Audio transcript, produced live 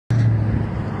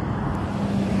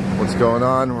What's going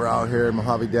on? We're out here in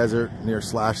Mojave Desert near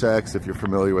SlashX. If you're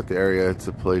familiar with the area, it's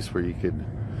a place where you could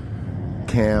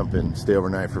camp and stay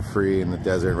overnight for free in the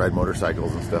desert, ride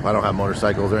motorcycles and stuff. I don't have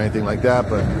motorcycles or anything like that,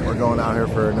 but we're going out here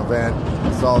for an event.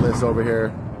 I saw this over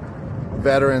here.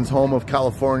 Veterans Home of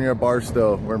California,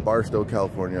 Barstow. We're in Barstow,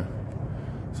 California.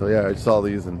 So yeah, I saw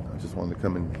these and I just wanted to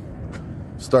come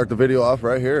and start the video off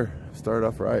right here. Start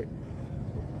off right.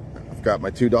 I've got my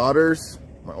two daughters,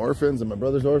 my orphans and my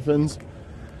brother's orphans.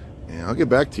 And I'll get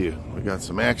back to you. We got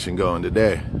some action going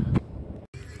today.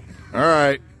 All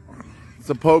right, it's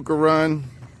a poker run.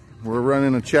 We're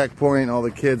running a checkpoint. All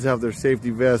the kids have their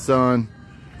safety vests on.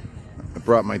 I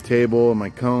brought my table and my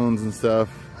cones and stuff.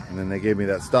 And then they gave me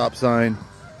that stop sign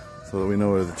so that we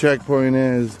know where the checkpoint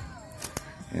is.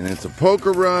 And it's a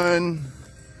poker run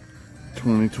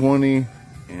 2020.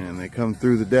 And they come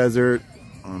through the desert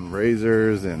on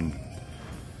razors, and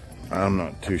I'm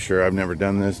not too sure. I've never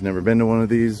done this, never been to one of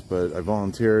these, but I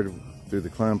volunteered through the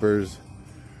clampers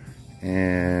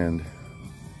and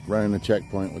running a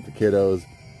checkpoint with the kiddos.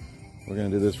 We're gonna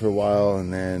do this for a while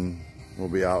and then we'll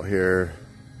be out here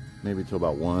maybe till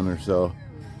about 1 or so.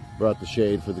 Brought the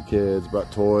shade for the kids, brought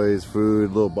toys,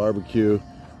 food, little barbecue.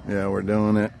 Yeah, we're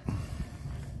doing it.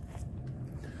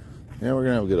 Yeah, we're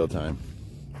gonna have a good old time.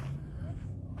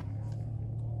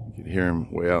 You can hear them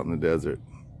way out in the desert.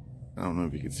 I don't know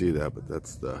if you can see that, but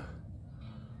that's the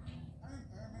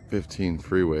 15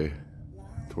 freeway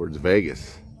towards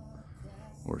Vegas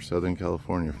or Southern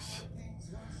California.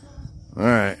 All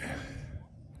right,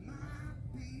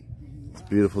 it's a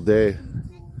beautiful day. A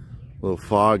little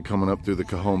fog coming up through the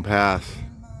Cajon Pass.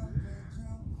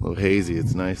 A little hazy.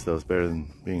 It's nice though. It's better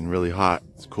than being really hot.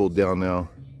 It's cooled down now.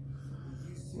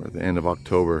 We're at the end of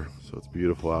October, so it's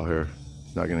beautiful out here.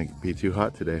 It's not going to be too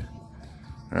hot today.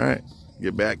 All right,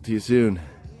 get back to you soon.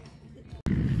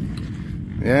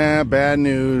 Yeah, bad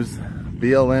news.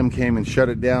 BLM came and shut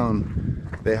it down.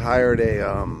 They hired a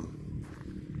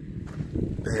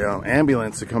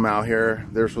ambulance to come out here.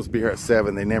 They were supposed to be here at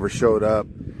 7. They never showed up.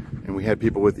 And we had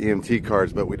people with EMT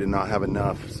cards, but we did not have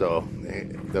enough. So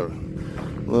they're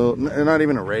not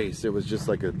even a race. It was just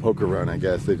like a poker run, I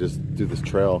guess. They just do this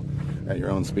trail at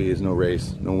your own speed. There's no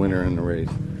race, no winner in the race.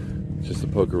 It's just a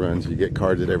poker run. So you get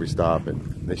cards at every stop,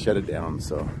 and they shut it down.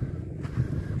 So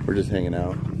we're just hanging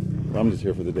out. I'm just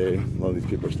here for the day. A lot of these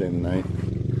people are staying the night.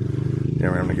 Yeah,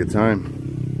 we're having a good time.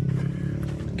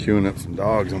 Queuing up some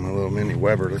dogs on my little mini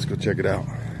Weber. Let's go check it out.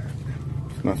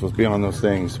 It's not supposed to be on those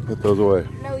things. Put those away.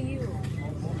 No, you.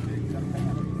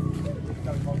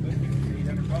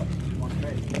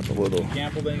 That's a little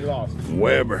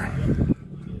Weber.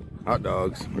 Hot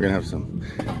dogs. We're gonna have some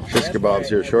shish kebabs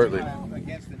here shortly.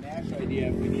 Against the Nash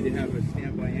idea, we need to have a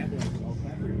standby ambulance.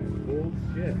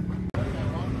 Bullshit.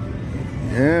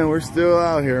 Yeah, we're still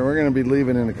out here. We're gonna be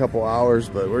leaving in a couple hours,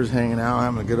 but we're just hanging out,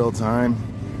 having a good old time.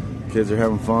 Kids are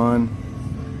having fun.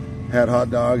 Had hot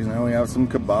dogs, now we have some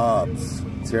kebabs.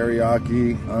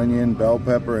 Teriyaki, onion, bell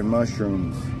pepper, and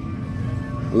mushrooms.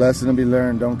 Lesson to be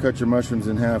learned, don't cut your mushrooms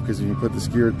in half, because when you put the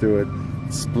skewer through it,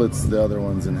 it splits the other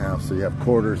ones in half, so you have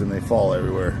quarters and they fall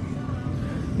everywhere.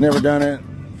 Never done it,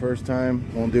 first time,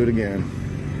 won't do it again.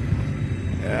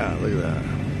 Yeah, look at that.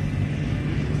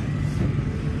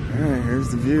 Alright, here's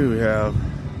the view we have.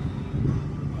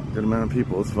 Good amount of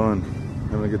people, it's fun.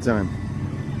 Having a good time.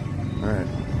 Alright,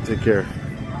 take care.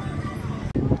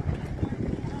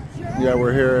 Yeah,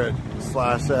 we're here at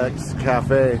SlashX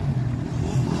Cafe.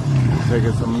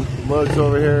 Taking some looks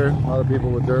over here. A lot of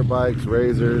people with dirt bikes,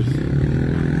 razors,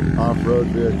 off-road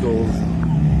vehicles,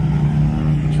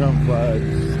 Trump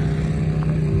flags.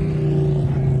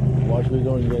 Watch where you're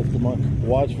going, you guys. Come on.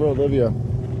 Watch for Olivia.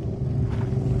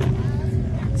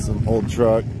 Some old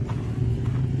truck.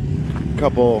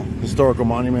 Couple historical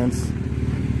monuments.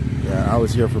 Yeah, I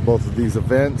was here for both of these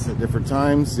events at different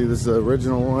times. See, this is the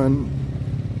original one.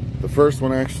 The first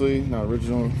one, actually, not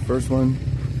original, first one.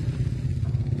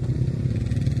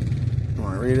 You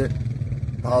want to read it?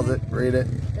 Pause it, read it.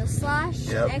 The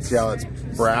SlashX. Yep, see how it's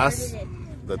brass?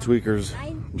 The tweakers,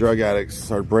 drug addicts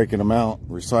started breaking them out,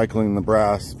 recycling the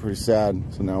brass. Pretty sad.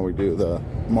 So now we do the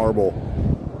marble.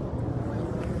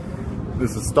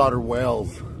 This is Stoddard,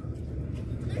 Wales.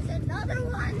 There's another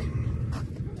one.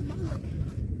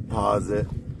 Pause it,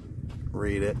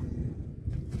 read it.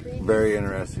 Very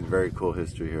interesting, very cool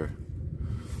history here.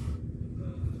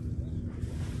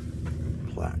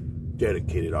 Plaque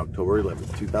dedicated October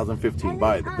 11th, 2015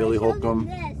 by the Billy Holcomb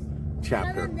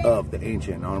chapter of the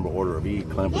Ancient Honorable Order of E.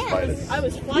 Clampus Vitus. I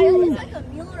was flying like a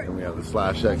mule. And we have the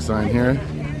SlashX sign here.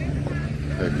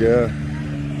 Heck yeah.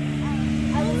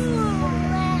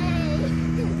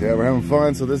 Yeah, we're having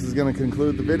fun, so this is going to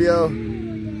conclude the video.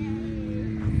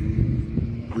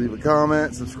 Leave a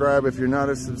comment, subscribe if you're not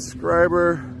a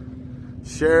subscriber,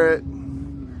 share it,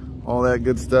 all that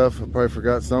good stuff. I probably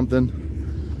forgot something.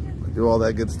 Do all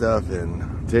that good stuff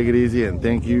and take it easy, and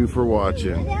thank you for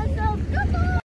watching. And also,